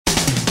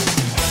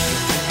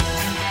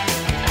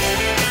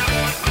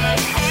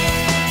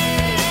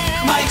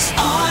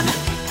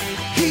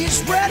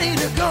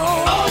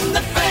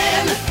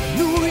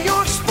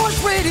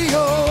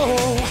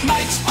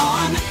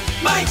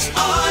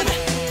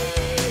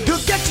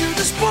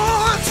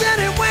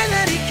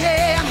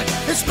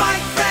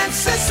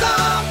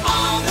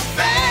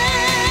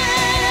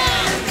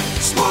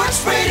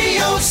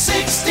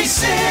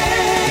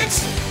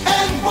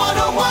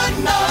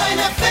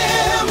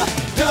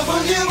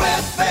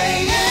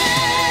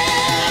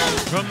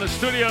the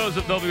studios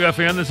of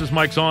WFAN, this is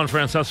Mike Zorn,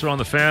 Francesa on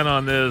the Fan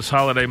on this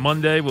holiday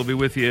Monday. We'll be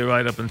with you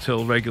right up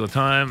until regular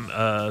time,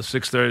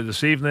 6:30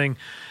 this evening.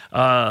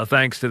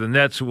 Thanks to the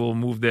Nets, who will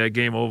move their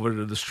game over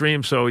to the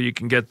stream, so you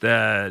can get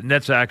the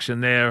Nets action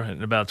there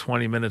in about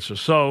 20 minutes or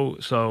so.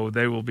 So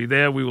they will be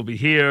there, we will be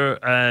here,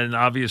 and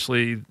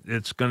obviously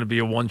it's going to be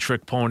a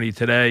one-trick pony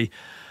today.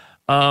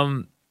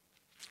 Let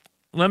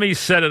me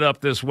set it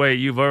up this way.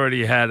 You've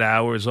already had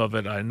hours of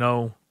it, I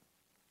know.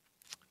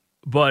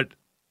 But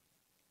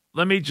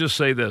let me just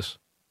say this.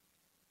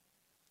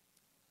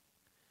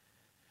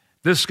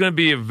 This is going to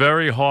be a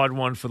very hard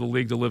one for the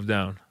league to live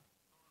down.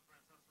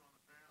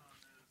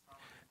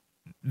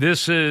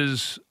 This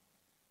is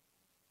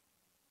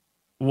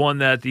one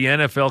that the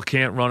NFL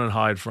can't run and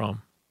hide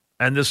from.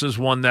 And this is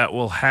one that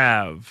will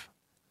have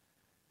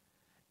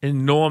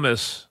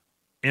enormous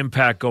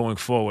impact going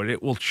forward.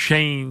 It will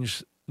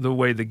change the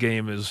way the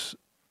game is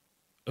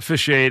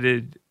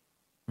officiated,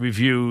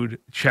 reviewed,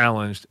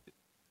 challenged.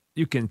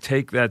 You can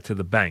take that to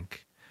the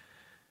bank.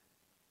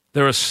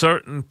 There are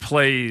certain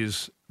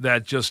plays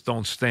that just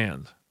don't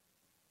stand.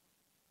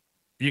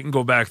 You can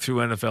go back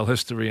through NFL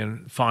history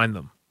and find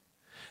them.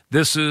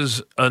 This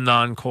is a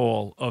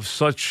non-call of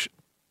such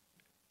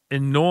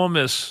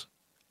enormous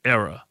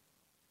error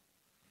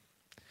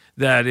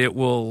that it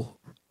will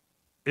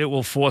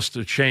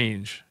foster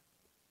change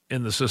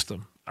in the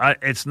system.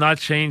 It's not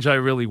change I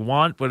really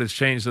want, but it's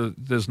change that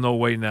there's no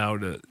way now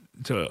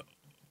to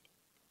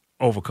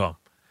overcome.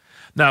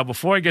 Now,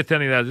 before I get to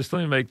any of that, just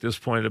let me make this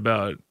point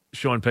about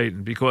Sean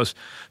Payton, because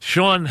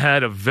Sean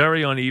had a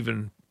very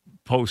uneven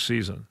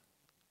postseason.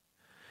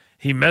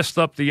 He messed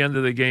up the end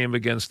of the game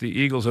against the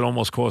Eagles. It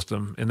almost cost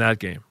him in that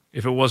game.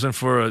 If it wasn't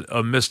for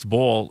a missed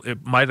ball,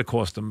 it might have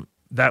cost him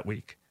that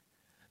week.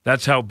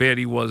 That's how bad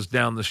he was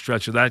down the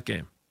stretch of that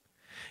game.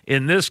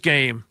 In this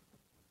game,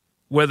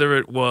 whether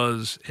it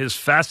was his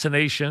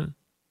fascination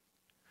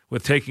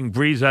with taking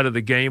Breeze out of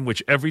the game,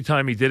 which every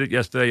time he did it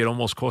yesterday, it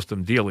almost cost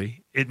him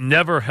dearly. It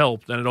never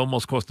helped, and it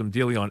almost cost him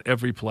dearly on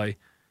every play.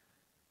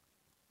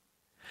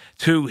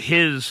 To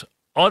his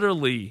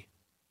utterly,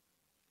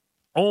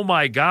 oh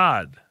my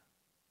God,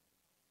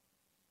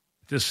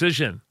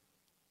 decision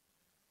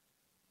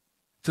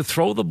to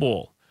throw the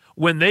ball.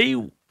 When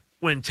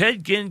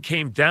Ted Ginn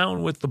came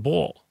down with the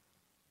ball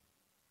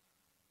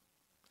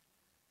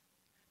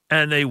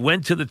and they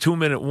went to the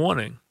 2-minute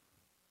warning,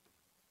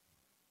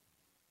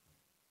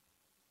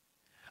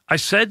 I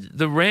said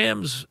the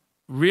Rams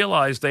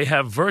realized they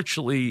have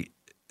virtually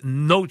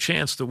no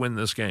chance to win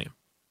this game.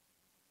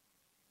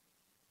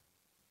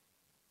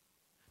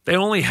 They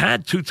only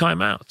had 2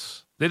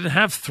 timeouts. They didn't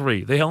have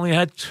 3. They only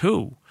had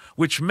 2,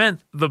 which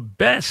meant the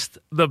best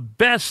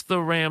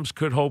the Rams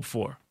could hope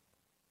for.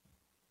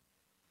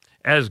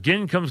 As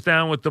Ginn comes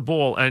down with the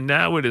ball, and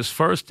now it is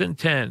 1st and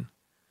 10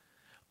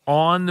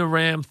 on the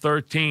Ram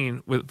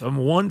 13 with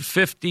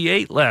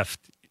 1:58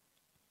 left,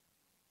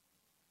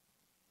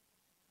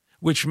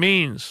 which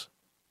means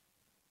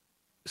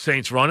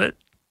Saints run it.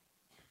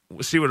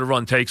 We'll see where the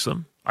run takes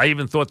them. I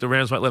even thought the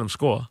Rams might let them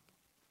score.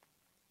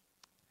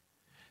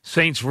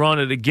 Saints run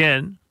it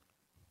again.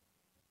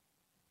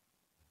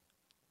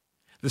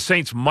 The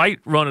Saints might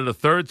run it a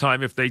third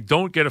time if they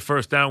don't get a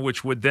first down,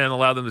 which would then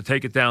allow them to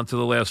take it down to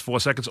the last 4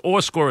 seconds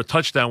or score a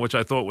touchdown, which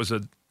I thought was a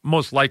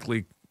most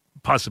likely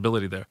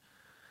possibility there.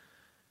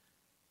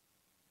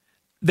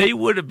 They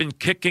would have been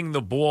kicking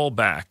the ball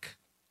back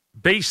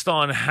based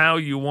on how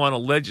you want to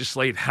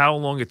legislate how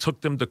long it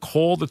took them to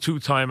call the 2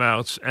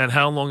 timeouts and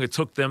how long it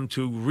took them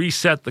to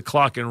reset the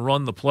clock and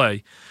run the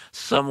play,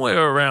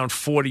 somewhere around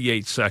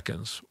 48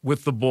 seconds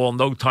with the ball,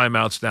 no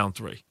timeouts, down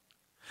 3.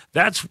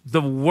 That's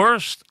the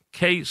worst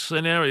case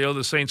scenario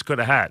the Saints could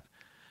have had.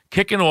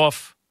 Kicking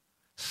off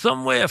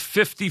somewhere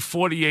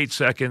 48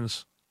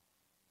 seconds.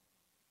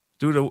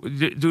 Do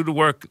the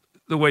work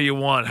the way you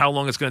want, how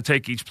long it's going to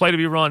take each play to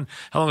be run,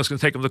 how long it's going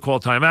to take them to call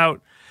timeout,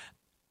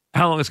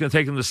 how long it's going to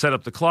take them to set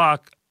up the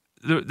clock.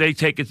 They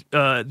take it.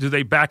 Do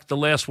they back the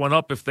last one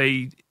up if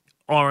they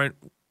aren't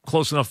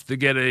close enough to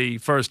get a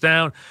first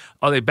down?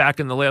 Are they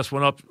backing the last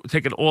one up,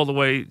 take it all the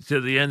way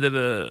to the end of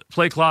the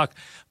play clock?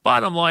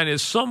 Bottom line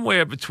is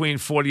somewhere between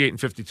 48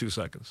 and 52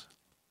 seconds.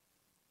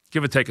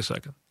 Give or take a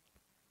second.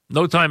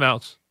 No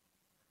timeouts.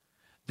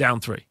 Down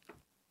 3.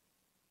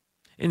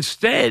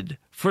 Instead,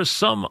 for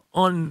some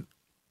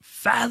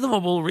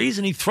unfathomable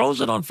reason, he throws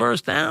it on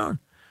first down,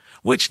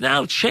 which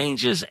now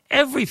changes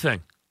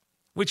everything,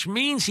 which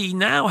means he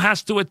now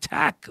has to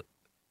attack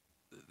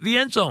the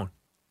end zone.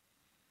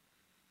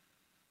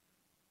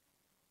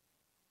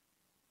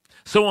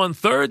 So on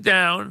third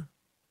down,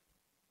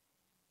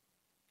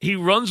 he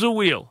runs a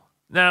wheel.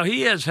 Now,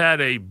 he has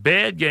had a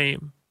bad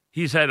game.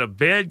 He's had a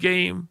bad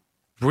game.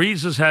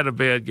 Breeze has had a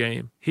bad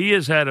game. He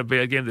has had a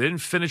bad game. They didn't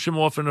finish him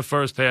off in the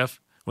first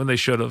half when they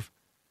should have.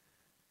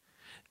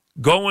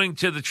 Going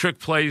to the trick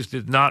plays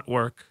did not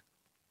work.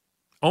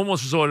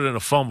 Almost resulted in a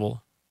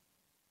fumble.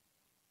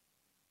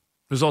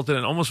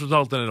 Almost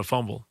resulted in a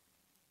fumble.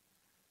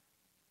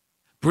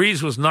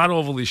 Breeze was not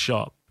overly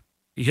sharp.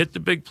 He hit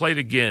the big plate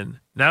again.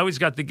 Now he's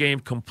got the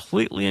game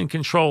completely in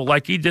control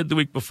like he did the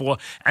week before,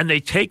 and they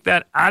take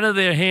that out of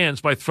their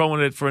hands by throwing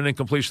it for an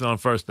incompletion on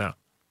first down.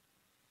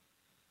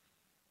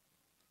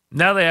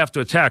 Now they have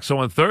to attack. So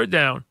on third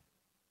down,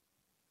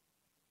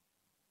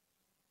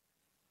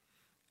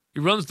 he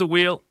runs the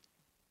wheel.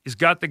 He's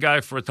got the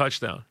guy for a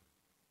touchdown.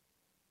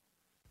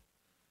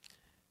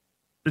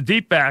 The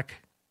deep back,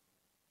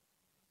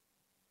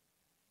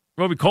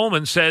 Roby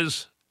Coleman,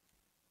 says,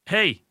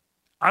 hey,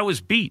 I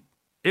was beat.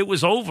 It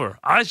was over.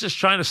 I was just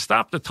trying to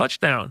stop the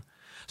touchdown.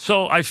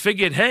 So I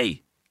figured,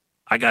 hey,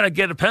 I got to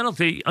get a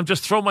penalty. I'm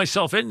just throw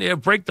myself in there,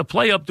 break the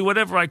play up, do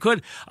whatever I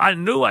could. I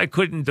knew I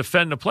couldn't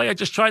defend the play. I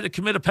just tried to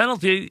commit a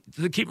penalty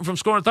to keep him from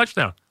scoring a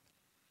touchdown.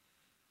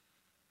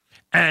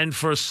 And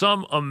for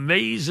some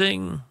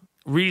amazing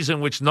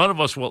reason, which none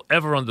of us will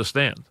ever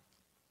understand,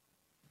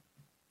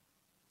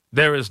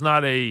 there is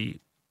not a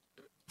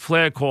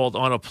flag called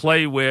on a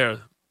play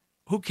where,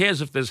 who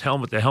cares if there's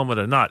helmet to helmet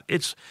or not?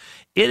 It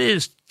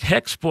is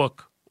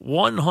textbook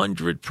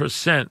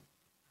 100%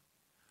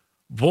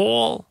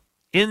 ball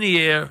in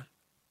the air.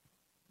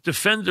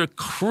 Defender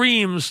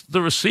creams the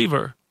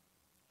receiver.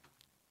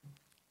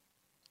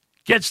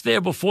 Gets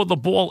there before the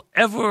ball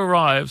ever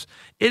arrives.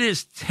 It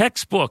is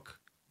textbook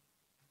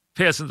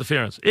pass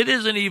interference. It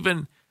isn't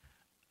even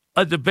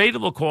a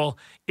debatable call.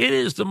 It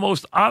is the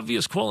most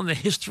obvious call in the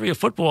history of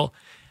football.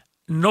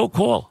 No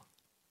call.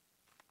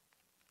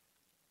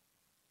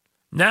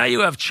 Now you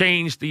have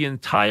changed the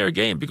entire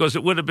game because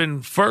it would have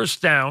been first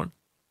down,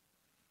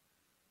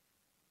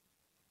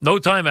 no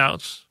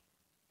timeouts.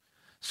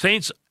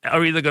 Saints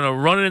are either going to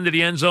run it into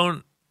the end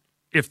zone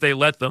if they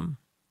let them,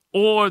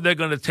 or they're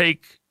going to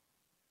take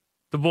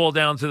the ball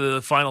down to the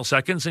final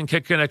seconds and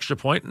kick an extra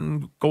point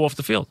and go off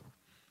the field.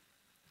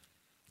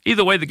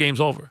 Either way, the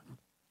game's over,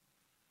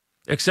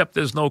 except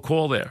there's no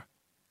call there.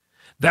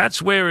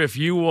 That's where if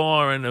you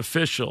are an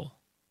official,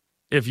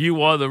 if you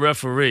are the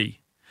referee,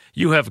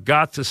 you have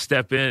got to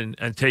step in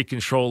and take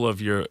control of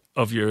your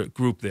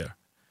group there,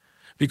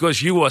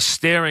 because you are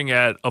staring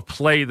at a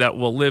play that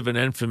will live in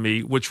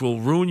infamy, which will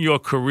ruin your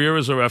career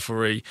as a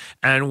referee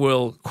and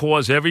will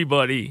cause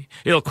everybody.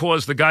 It'll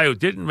cause the guy who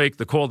didn't make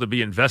the call to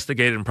be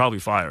investigated and probably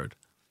fired.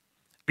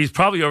 He's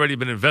probably already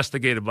been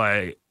investigated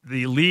by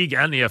the league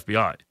and the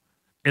FBI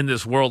in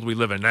this world we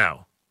live in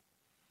now,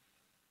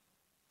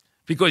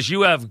 because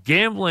you have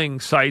gambling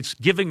sites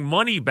giving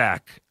money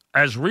back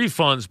as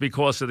refunds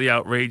because of the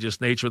outrageous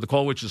nature of the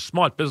call, which is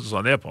smart business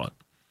on their part.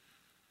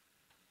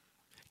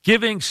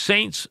 Giving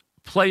Saints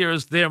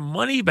players their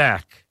money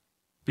back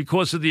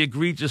because of the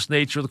egregious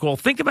nature of the call.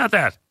 Think about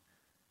that.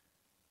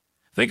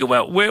 Think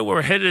about where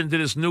we're headed into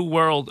this new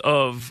world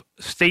of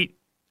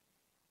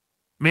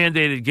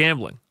state-mandated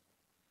gambling,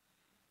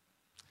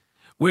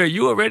 where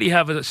you already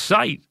have a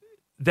site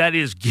that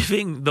is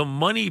giving the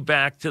money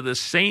back to the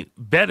Saint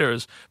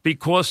bettors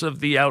because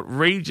of the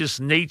outrageous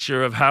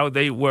nature of how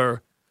they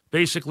were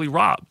basically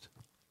robbed.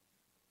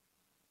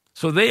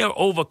 So they are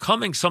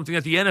overcoming something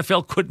that the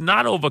NFL could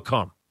not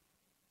overcome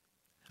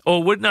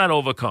or would not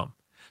overcome.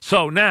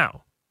 So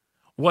now,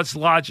 what's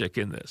logic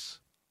in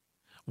this?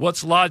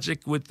 What's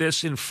logic with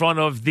this in front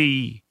of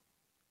the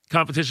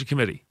competition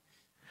committee?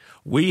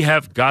 We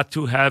have got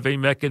to have a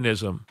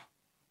mechanism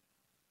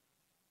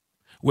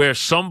where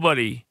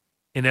somebody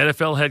in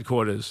NFL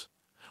headquarters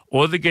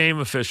or the game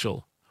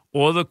official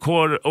or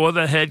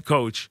the head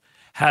coach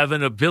have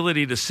an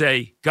ability to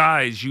say,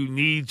 guys, you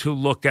need to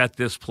look at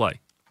this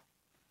play.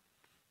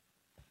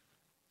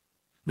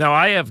 Now,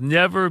 I have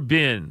never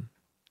been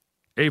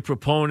a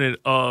proponent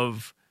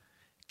of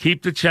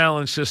keep the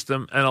challenge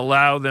system and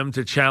allow them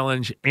to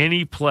challenge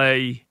any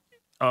play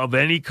of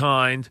any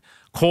kind,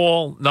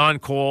 call,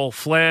 non-call,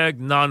 flag,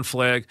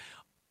 non-flag.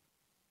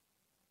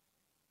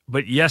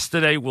 But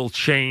yesterday will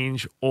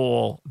change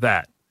all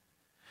that.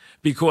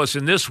 Because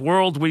in this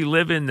world we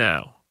live in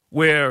now,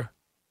 where,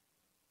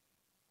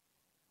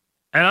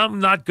 and I'm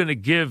not going to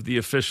give the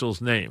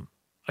official's name.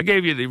 I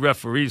gave you the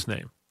referee's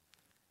name,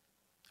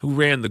 who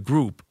ran the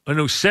group, and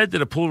who said to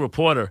the pool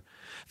reporter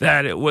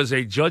that it was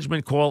a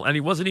judgment call, and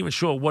he wasn't even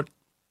sure what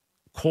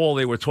call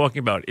they were talking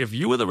about. If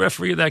you were the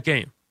referee of that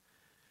game,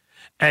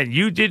 and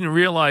you didn't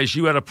realize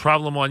you had a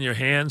problem on your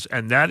hands,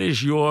 and that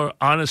is your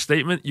honest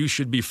statement, you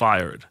should be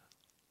fired.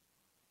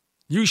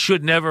 You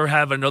should never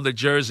have another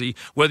jersey,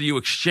 whether you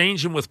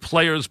exchange them with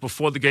players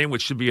before the game,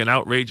 which should be an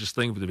outrageous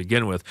thing to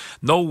begin with.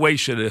 No way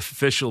should an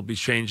official be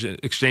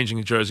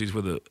exchanging jerseys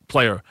with a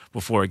player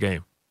before a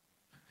game.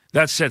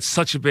 That's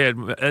such a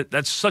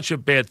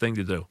bad thing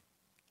to do,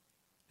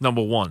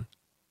 number one.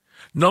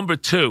 Number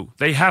two,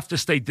 they have to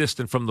stay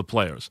distant from the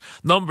players.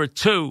 Number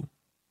two,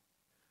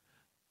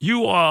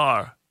 you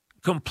are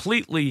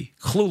completely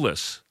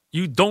clueless.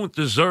 You don't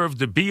deserve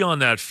to be on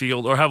that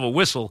field or have a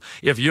whistle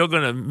if you're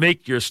going to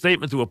make your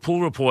statement to a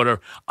pool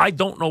reporter. I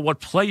don't know what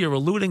play you're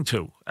alluding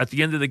to at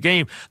the end of the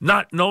game,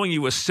 not knowing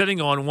you were sitting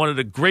on one of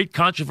the great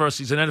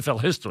controversies in NFL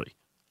history.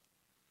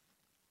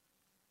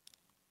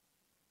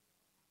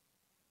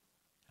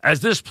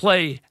 As this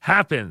play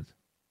happened,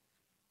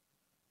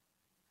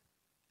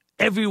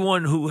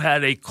 everyone who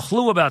had a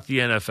clue about the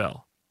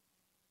NFL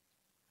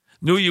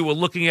knew you were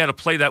looking at a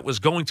play that was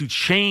going to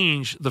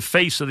change the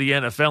face of the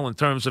NFL in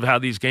terms of how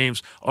these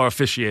games are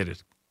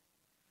officiated.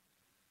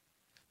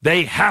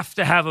 They have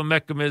to have a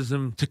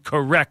mechanism to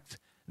correct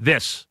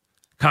this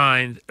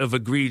kind of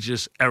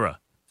egregious error.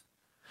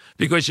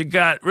 Because you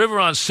got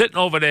Riveron sitting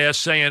over there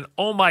saying,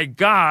 oh, my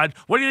God,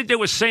 what do you think they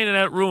were saying in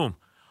that room?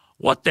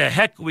 What the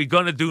heck are we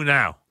going to do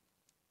now?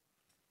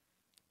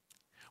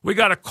 We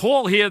got a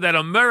call here that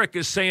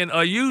America's saying,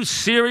 are you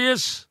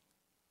serious?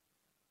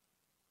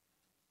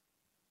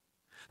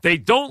 They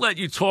don't let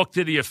you talk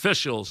to the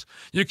officials.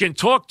 You can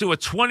talk to a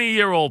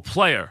 20-year-old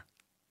player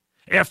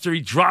after he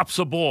drops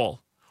a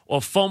ball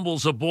or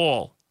fumbles a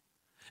ball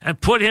and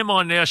put him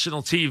on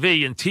national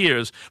TV in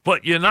tears,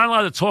 but you're not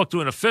allowed to talk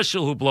to an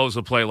official who blows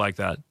a play like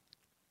that.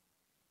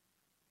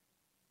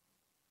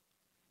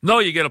 No,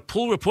 you get a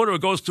pool reporter who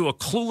goes to a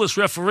clueless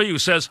referee who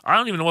says, I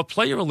don't even know what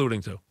play you're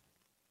alluding to.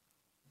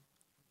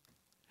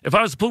 If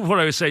I was the pool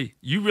reporter, I would say,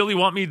 you really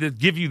want me to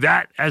give you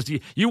that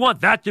you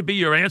want that to be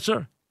your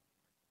answer?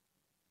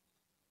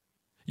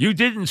 You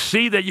didn't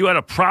see that you had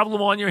a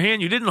problem on your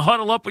hand? You didn't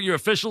huddle up with your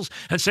officials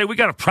and say, we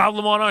got a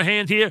problem on our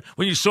hand here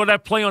when you saw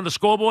that play on the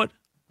scoreboard?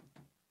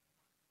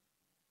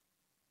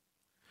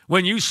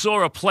 When you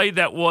saw a play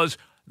that was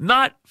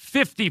not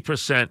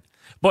 50%,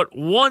 but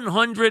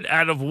 100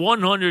 out of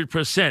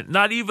 100%,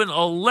 not even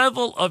a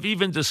level of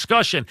even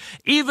discussion.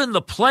 Even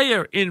the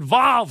player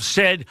involved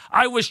said,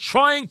 I was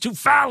trying to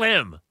foul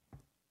him.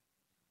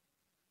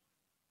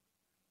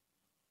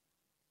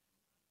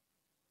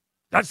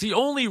 That's the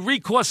only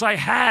recourse I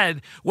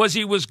had, was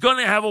he was going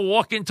to have a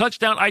walk-in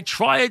touchdown. I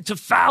tried to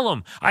foul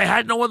him. I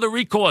had no other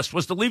recourse,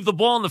 was to leave the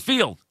ball on the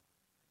field.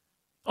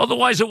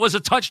 Otherwise, it was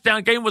a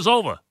touchdown. Game was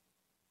over.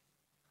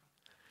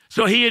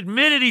 So he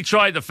admitted he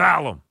tried to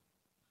foul him.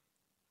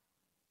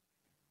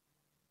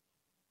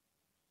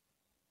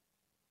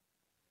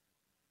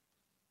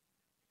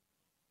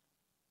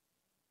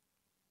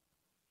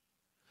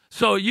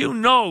 So you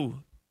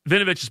know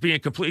Vinovich is being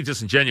completely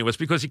disingenuous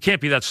because he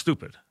can't be that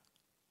stupid.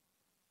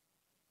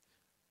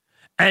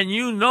 And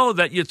you know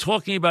that you're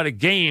talking about a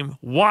game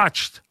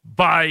watched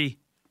by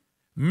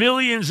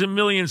millions and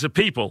millions of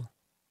people.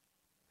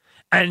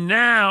 And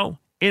now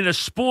in a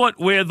sport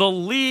where the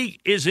league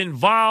is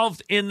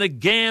involved in the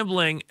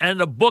gambling and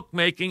the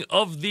bookmaking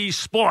of these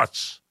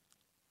sports,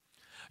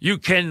 you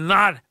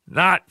cannot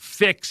not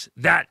fix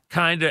that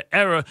kind of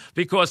error,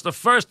 because the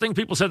first thing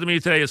people said to me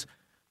today is,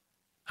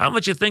 how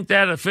much you think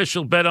that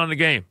official bet on the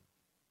game?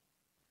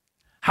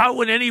 How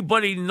would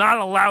anybody not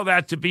allow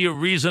that to be a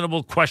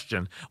reasonable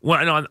question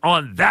when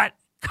on that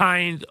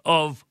kind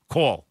of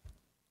call?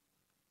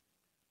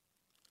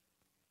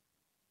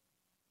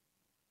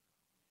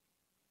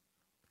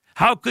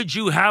 How could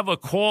you have a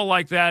call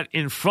like that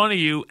in front of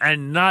you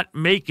and not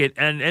make it,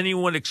 and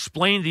anyone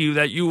explain to you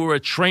that you were a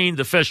trained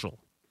official?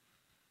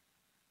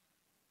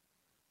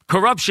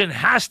 Corruption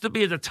has to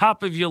be at the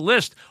top of your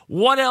list.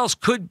 What else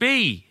could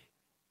be?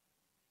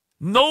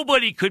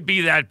 Nobody could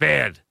be that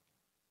bad.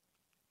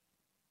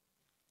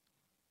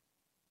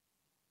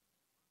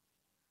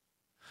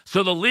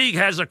 So the league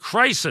has a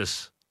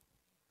crisis.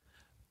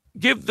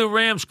 Give the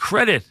Rams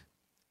credit.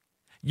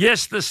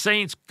 Yes, the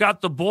Saints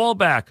got the ball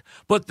back,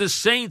 but the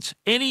Saints,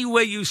 any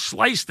way you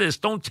slice this,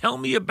 don't tell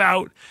me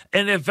about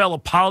NFL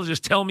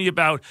apologists. Tell me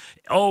about,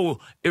 oh,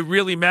 it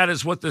really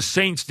matters what the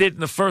Saints did in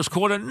the first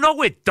quarter.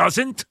 No, it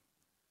doesn't.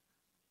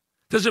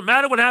 Does it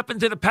matter what happened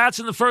to the Pats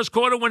in the first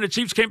quarter when the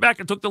Chiefs came back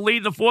and took the lead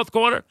in the fourth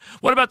quarter?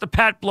 What about the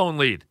Pat-blown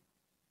lead?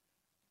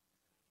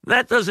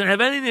 That doesn't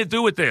have anything to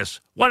do with this.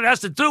 What it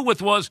has to do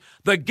with was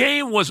the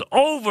game was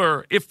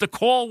over if the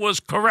call was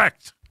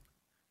correct.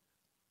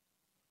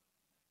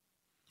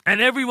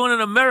 And everyone in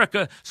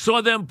America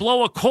saw them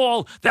blow a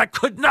call that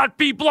could not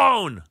be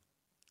blown.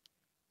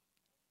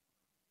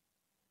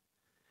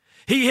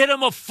 He hit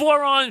him a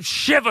forearm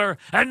shiver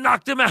and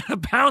knocked him out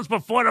of bounds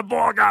before the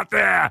ball got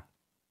there.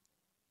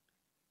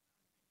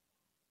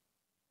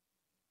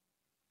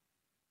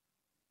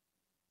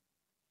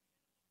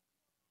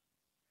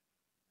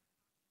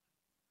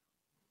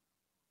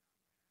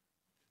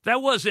 That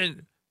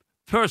wasn't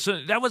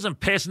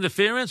pass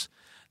interference.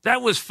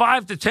 That was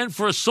 5 to 10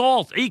 for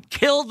assault. He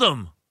killed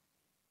him.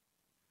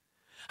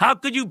 How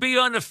could you be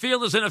on the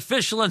field as an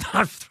official and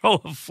not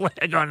throw a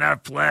flag on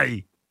that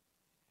play?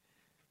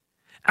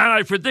 And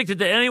I predicted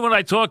to anyone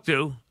I talked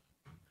to,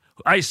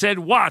 I said,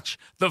 watch,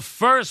 the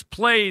first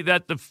play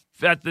that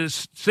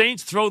the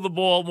Saints throw the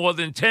ball more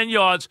than 10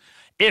 yards,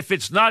 if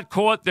it's not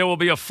caught, there will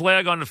be a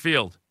flag on the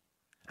field.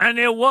 And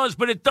there was,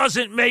 but it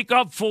doesn't make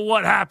up for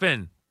what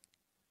happened.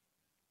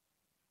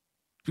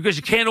 Because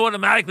you can't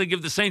automatically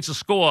give the Saints a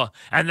score,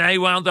 and they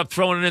wound up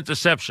throwing an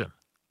interception.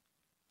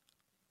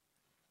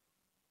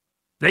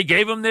 They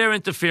gave them their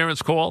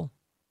interference call.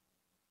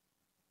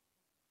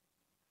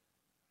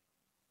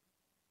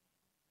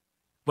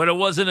 But it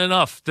wasn't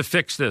enough to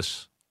fix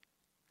this.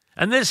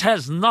 And this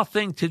has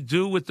nothing to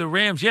do with the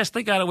Rams. Yes,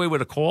 they got away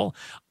with a call.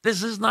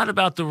 This is not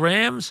about the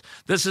Rams.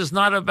 This is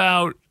not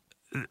about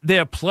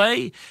their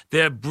play,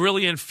 their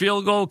brilliant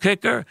field goal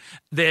kicker,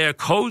 their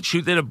coach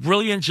who did a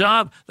brilliant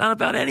job, not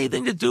about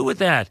anything to do with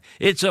that.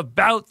 It's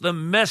about the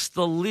mess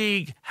the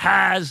league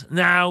has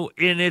now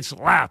in its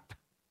lap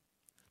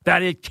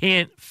that it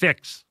can't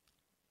fix.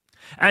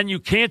 And you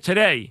can't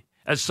today,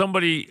 as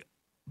somebody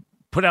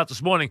put out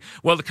this morning,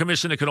 well, the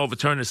commissioner can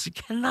overturn this. He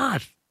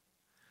cannot.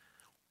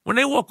 When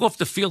they walk off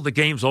the field, the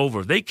game's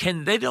over. They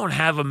don't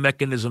have a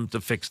mechanism to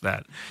fix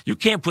that. You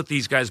can't put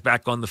these guys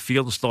back on the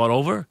field and start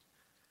over.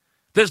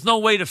 There's no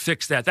way to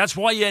fix that. That's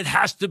why it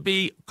has to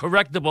be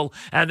correctable,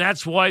 and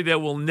that's why there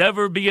will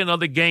never be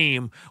another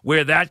game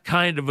where that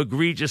kind of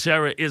egregious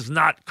error is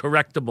not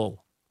correctable.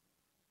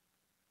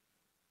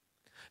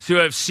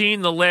 So I've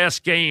seen the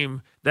last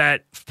game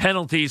that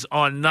penalties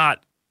are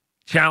not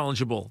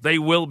challengeable. They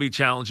will be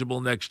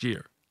challengeable next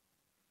year.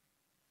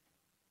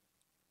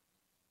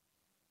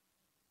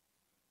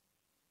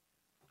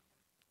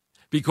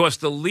 Because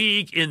the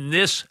league in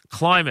this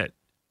climate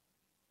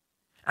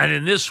and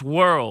in this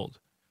world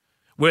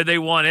where they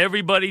want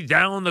everybody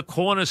down the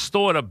corner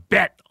store to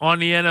bet on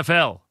the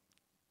NFL,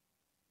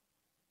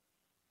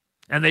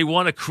 and they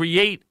want to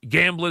create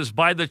gamblers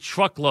by the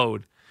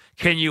truckload,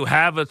 can you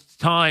have a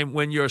time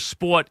when your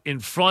sport in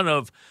front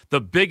of the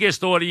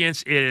biggest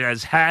audience it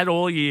has had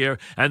all year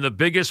and the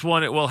biggest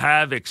one it will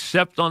have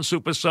except on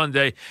Super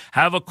Sunday,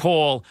 have a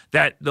call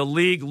that the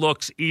league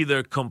looks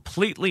either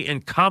completely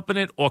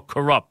incompetent or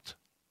corrupt?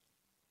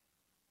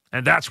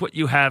 And that's what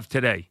you have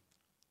today.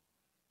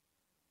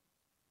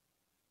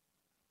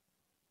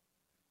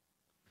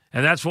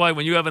 And that's why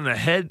when you have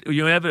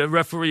you have a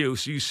referee, you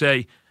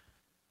say,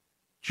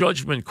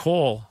 judgment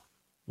call.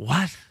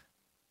 What?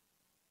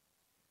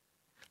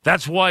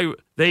 That's why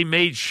they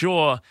made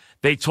sure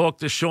they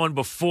talked to Sean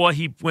before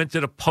he went to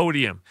the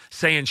podium,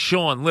 saying,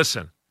 Sean,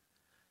 listen,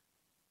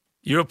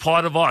 you're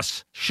part of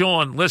us.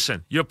 Sean,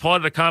 listen, you're part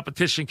of the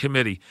competition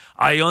committee.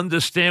 I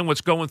understand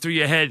what's going through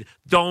your head.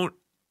 Don't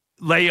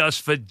lay us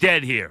for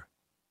dead here.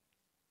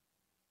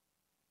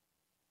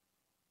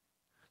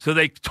 So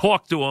they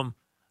talked to him.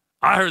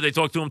 I heard they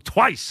talked to him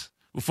twice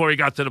before he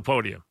got to the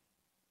podium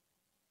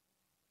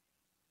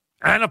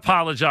and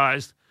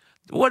apologized.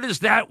 What is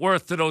that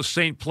worth to those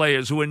Saint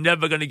players who are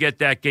never going to get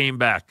that game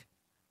back?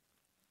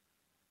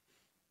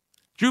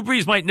 Drew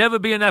Brees might never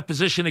be in that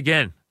position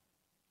again.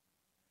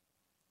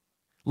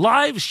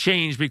 Lives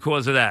change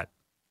because of that.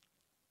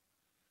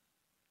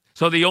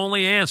 So the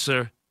only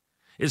answer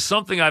is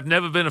something I've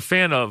never been a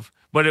fan of,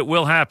 but it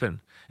will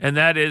happen, and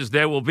that is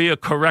there will be a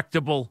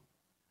correctable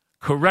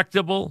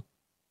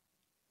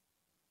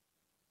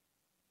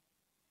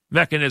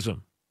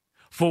mechanism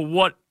for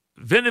what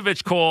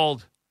Vinovich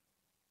called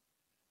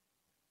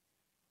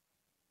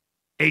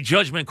a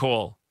judgment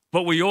call,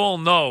 but we all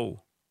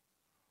know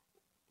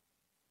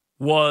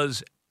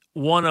was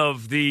one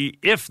of the,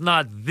 if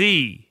not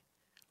the,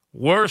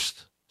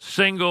 worst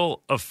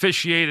single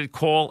officiated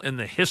call in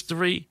the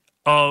history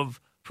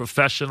of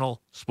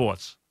professional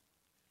sports.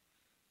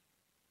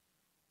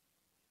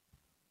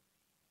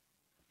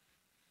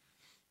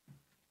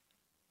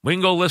 We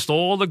can go list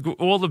all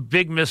the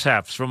big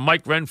mishaps from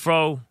Mike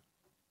Renfro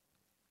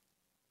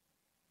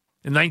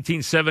in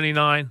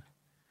 1979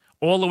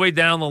 all the way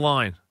down the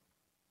line.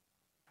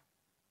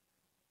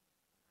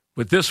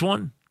 With this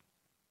one,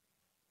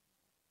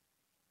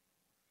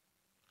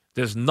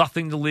 there's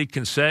nothing the league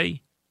can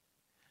say.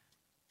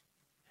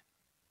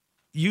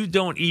 You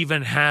don't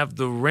even have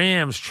the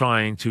Rams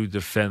trying to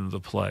defend the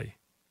play.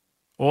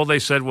 All they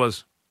said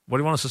was, what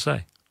do you want us to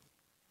say?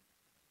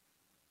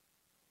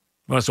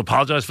 You want us to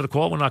apologize for the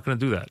call? We're not going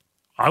to do that.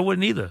 I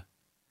wouldn't either.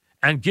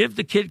 And give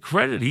the kid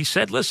credit. He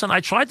said, listen, I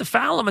tried to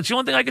foul him. It's the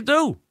only thing I could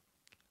do.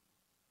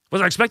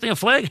 Was I expecting a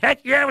flag?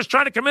 Heck yeah, I was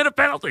trying to commit a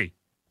penalty.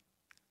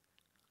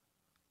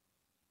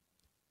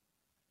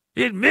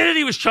 He admitted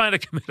he was trying to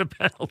commit a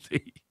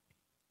penalty.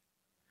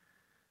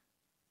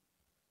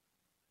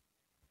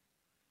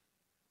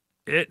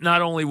 It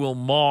not only will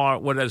mar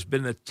what has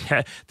been the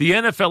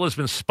NFL has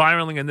been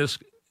spiraling in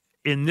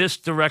this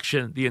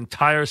direction the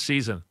entire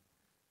season.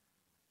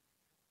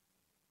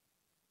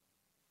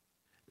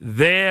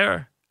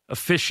 Their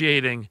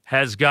officiating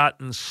has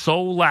gotten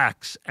so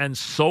lax and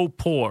so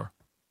poor.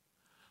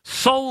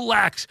 So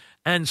lax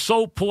and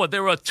so poor.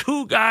 There are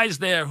two guys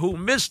there who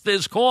missed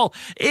this call.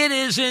 It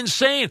is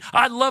insane.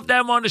 I'd love to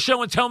have them on the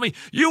show and tell me,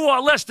 you are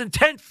less than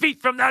 10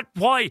 feet from that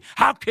play.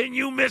 How can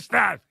you miss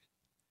that?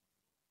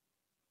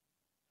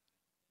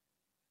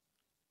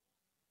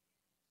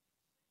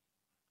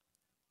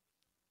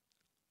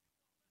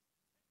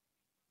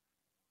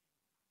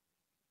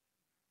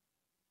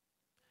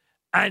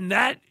 And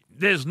that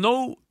there's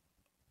no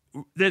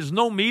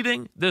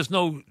meeting. There's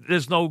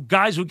no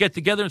guys who get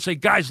together and say,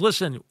 guys,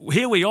 listen,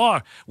 here we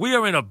are. We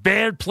are in a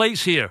bad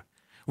place here.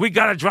 We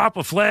got to drop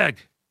a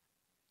flag.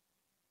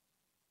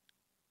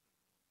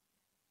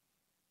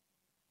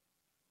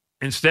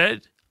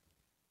 Instead,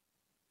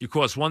 you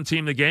cost one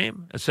team the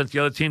game and sent the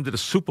other team to the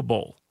Super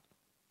Bowl.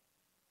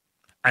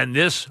 And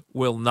this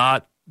will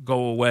not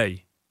go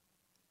away.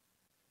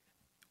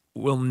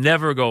 Will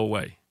never go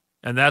away.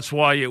 And that's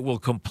why it will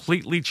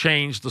completely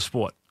change the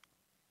sport.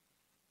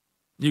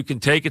 You can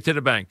take it to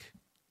the bank.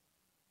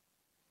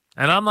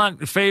 And I'm not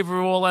in favor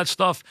of all that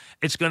stuff.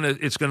 It's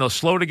gonna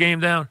slow the game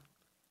down.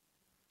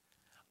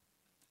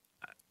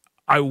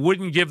 I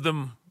wouldn't give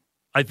them,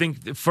 I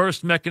think the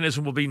first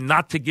mechanism will be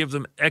not to give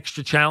them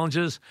extra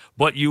challenges,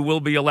 but you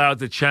will be allowed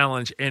to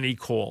challenge any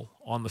call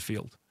on the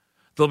field.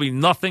 There'll be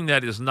nothing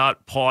that is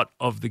not part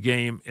of the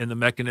game in the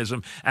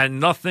mechanism and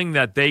nothing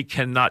that they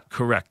cannot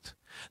correct.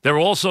 They're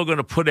also going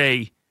to put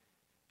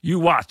you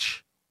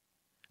watch,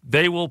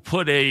 they will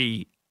put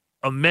a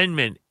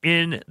amendment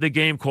in the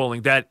game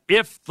calling that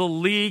if the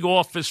league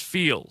office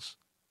feels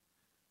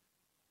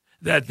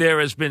that there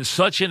has been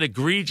such an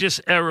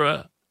egregious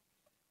error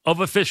of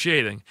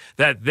officiating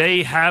that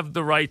they have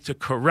the right to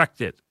correct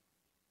it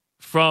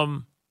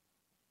from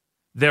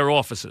their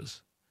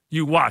offices.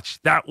 You watch.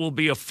 That will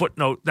be a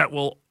footnote that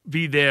will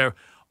be there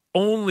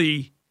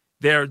only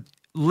their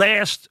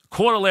last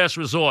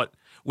resort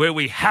where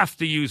we have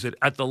to use it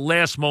at the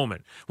last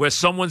moment, where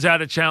someone's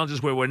out of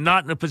challenges, where we're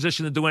not in a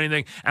position to do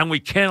anything, and we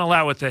can't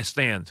allow it to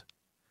stand.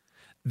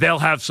 They'll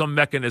have some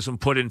mechanism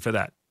put in for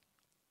that.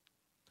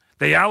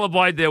 They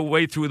alibied their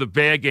way through the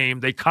bear game.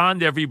 They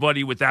conned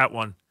everybody with that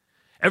one.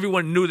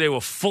 Everyone knew they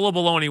were full of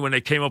baloney when they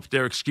came up with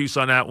their excuse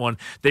on that one.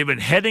 They've been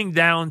heading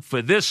down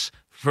for this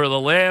for the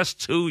last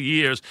 2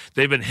 years.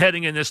 They've been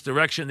heading in this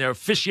direction. Their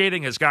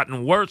officiating has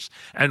gotten worse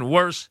and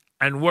worse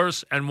and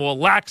worse and more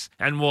lax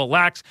and more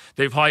lax.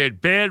 They've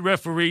hired bad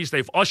referees.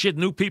 They've ushered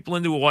new people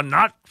into who are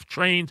not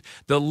trained.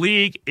 The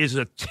league is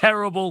a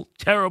terrible,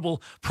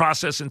 terrible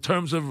process in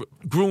terms of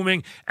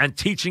grooming and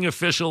teaching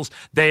officials.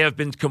 They have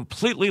been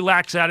completely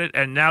lax at it,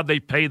 and now they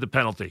pay the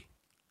penalty.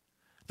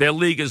 Their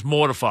league is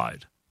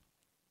mortified.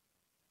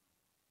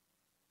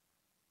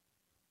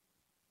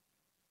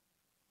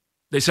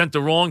 They sent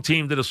the wrong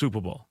team to the Super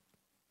Bowl.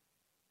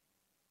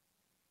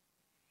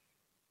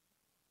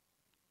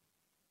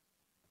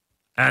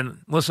 And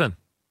listen,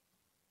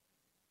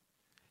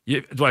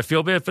 do I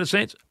feel bad for the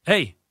Saints?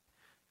 Hey,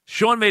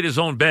 Sean made his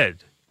own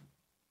bed.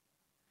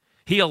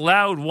 He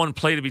allowed one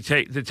play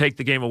to take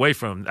the game away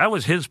from him. That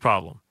was his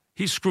problem.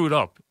 He screwed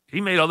up.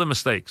 He made other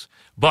mistakes.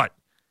 But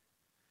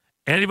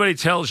anybody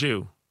tells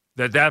you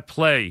that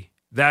play,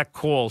 that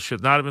call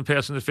should not have been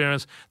pass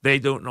interference, they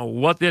don't know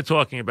what they're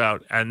talking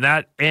about, and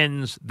that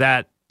ends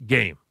that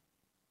game.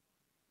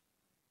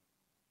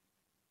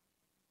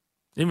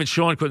 Even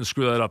Sean couldn't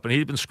screw that up, and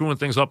he'd been screwing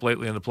things up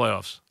lately in the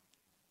playoffs.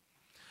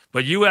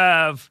 But you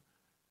have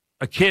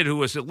a kid who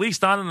was at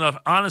least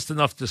honest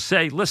enough to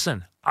say,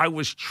 listen, I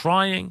was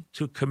trying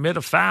to commit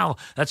a foul.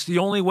 That's the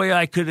only way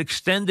I could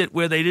extend it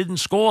where they didn't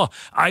score.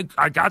 I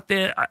got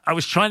there. I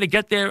was trying to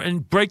get there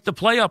and break the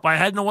play up. I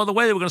had no other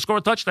way. They were going to score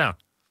a touchdown.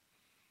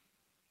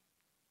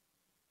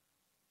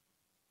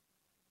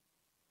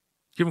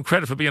 Give him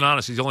credit for being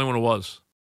honest. He's the only one who was.